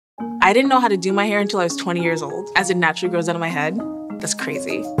I didn't know how to do my hair until I was 20 years old, as it naturally grows out of my head. That's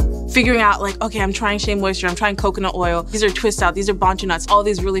crazy. Figuring out like, okay, I'm trying Shea Moisture, I'm trying coconut oil, these are twist out, these are bantu nuts, all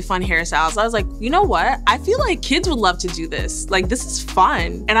these really fun hairstyles. I was like, you know what? I feel like kids would love to do this. Like, this is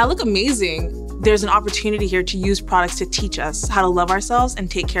fun, and I look amazing. There's an opportunity here to use products to teach us how to love ourselves and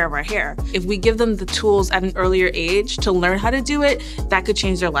take care of our hair. If we give them the tools at an earlier age to learn how to do it, that could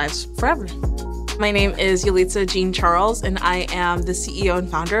change their lives forever. My name is Yelitsa Jean-Charles, and I am the CEO and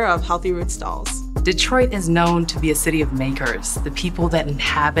founder of Healthy Roots Dolls. Detroit is known to be a city of makers. The people that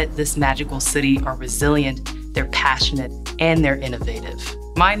inhabit this magical city are resilient, they're passionate, and they're innovative.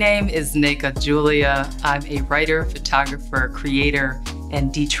 My name is Nika Julia. I'm a writer, photographer, creator,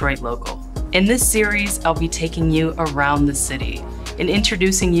 and Detroit local. In this series, I'll be taking you around the city and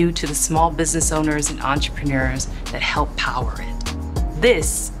introducing you to the small business owners and entrepreneurs that help power it.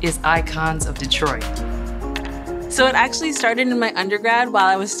 This is Icons of Detroit. So it actually started in my undergrad while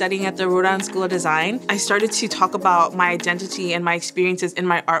I was studying at the Rhode Island School of Design. I started to talk about my identity and my experiences in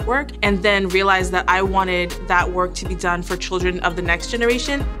my artwork, and then realized that I wanted that work to be done for children of the next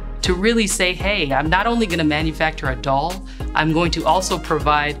generation. To really say, hey, I'm not only gonna manufacture a doll, I'm going to also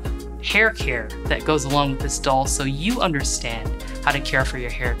provide hair care that goes along with this doll so you understand how to care for your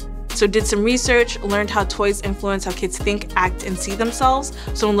hair. So did some research, learned how toys influence how kids think, act, and see themselves.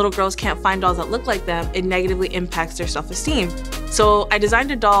 So when little girls can't find dolls that look like them, it negatively impacts their self-esteem. So I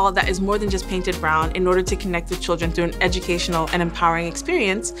designed a doll that is more than just painted brown in order to connect with children through an educational and empowering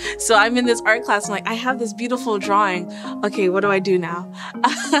experience. So I'm in this art class, I'm like, I have this beautiful drawing. Okay, what do I do now?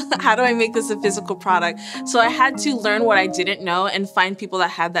 How do I make this a physical product? So I had to learn what I didn't know and find people that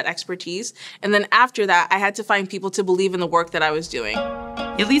had that expertise. And then after that, I had to find people to believe in the work that I was doing.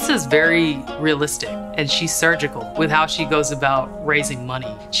 Yelitsa is very realistic and she's surgical with how she goes about raising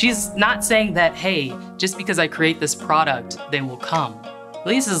money. She's not saying that, hey, just because I create this product, they will come.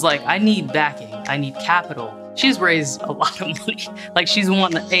 Yelitsa's like, I need backing, I need capital. She's raised a lot of money. Like, she's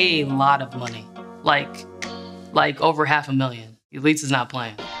won a lot of money, like over $500,000. Yelitsa's not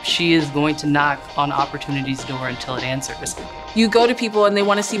playing. She is going to knock on opportunity's door until it answers. You go to people and they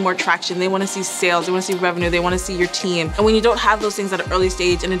want to see more traction, they want to see sales, they want to see revenue, they want to see your team. And when you don't have those things at an early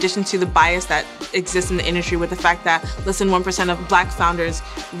stage, in addition to the bias that exists in the industry with the fact that less than 1% of Black founders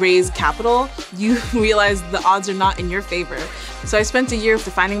raise capital, you realize the odds are not in your favor. So I spent a year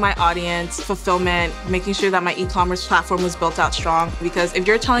defining my audience, fulfillment, making sure that my e-commerce platform was built out strong. Because if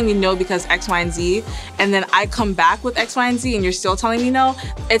you're telling me no because X, Y, and Z, and then I come back with X, Y, and Z and you're still telling me no,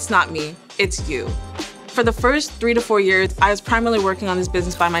 it's not me, it's you. For the first 3 to 4 years, I was primarily working on this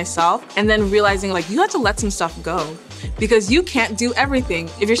business by myself, and then realizing like, you have to let some stuff go because you can't do everything.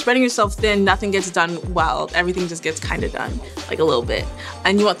 If you're spreading yourself thin, nothing gets done well. Everything just gets kind of done, like a little bit.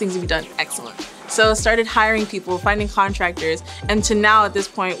 And you want things to be done excellent. So I started hiring people, finding contractors, and to now at this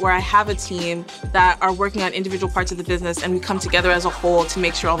point where I have a team that are working on individual parts of the business and we come together as a whole to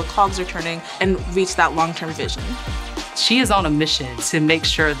make sure all the cogs are turning and reach that long-term vision. She is on a mission to make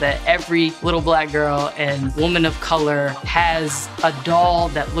sure that every little Black girl and woman of color has a doll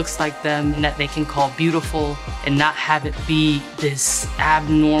that looks like them and that they can call beautiful and not have it be this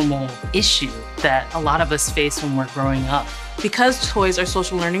abnormal issue that a lot of us face when we're growing up. Because toys are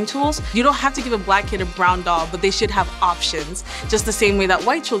social learning tools, you don't have to give a Black kid a brown doll, but they should have options, just the same way that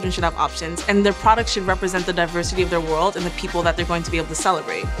white children should have options, and their products should represent the diversity of their world and the people that they're going to be able to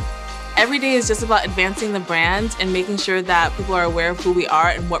celebrate. Every day is just about advancing the brand and making sure that people are aware of who we are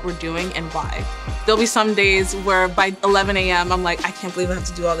and what we're doing and why. There'll be some days where by 11 a.m. I'm like, I can't believe I have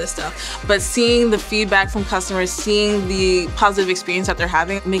to do all this stuff. But seeing the feedback from customers, seeing the positive experience that they're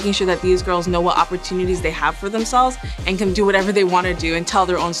having, making sure that these girls know what opportunities they have for themselves and can do whatever they want to do and tell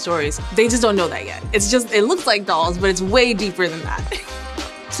their own stories. They just don't know that yet. It's just, it looks like dolls, but it's way deeper than that.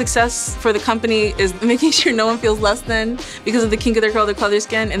 Success for the company is making sure no one feels less than because of the kink of their color, their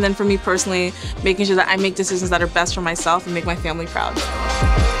skin, and then for me personally, making sure that I make decisions that are best for myself and make my family proud.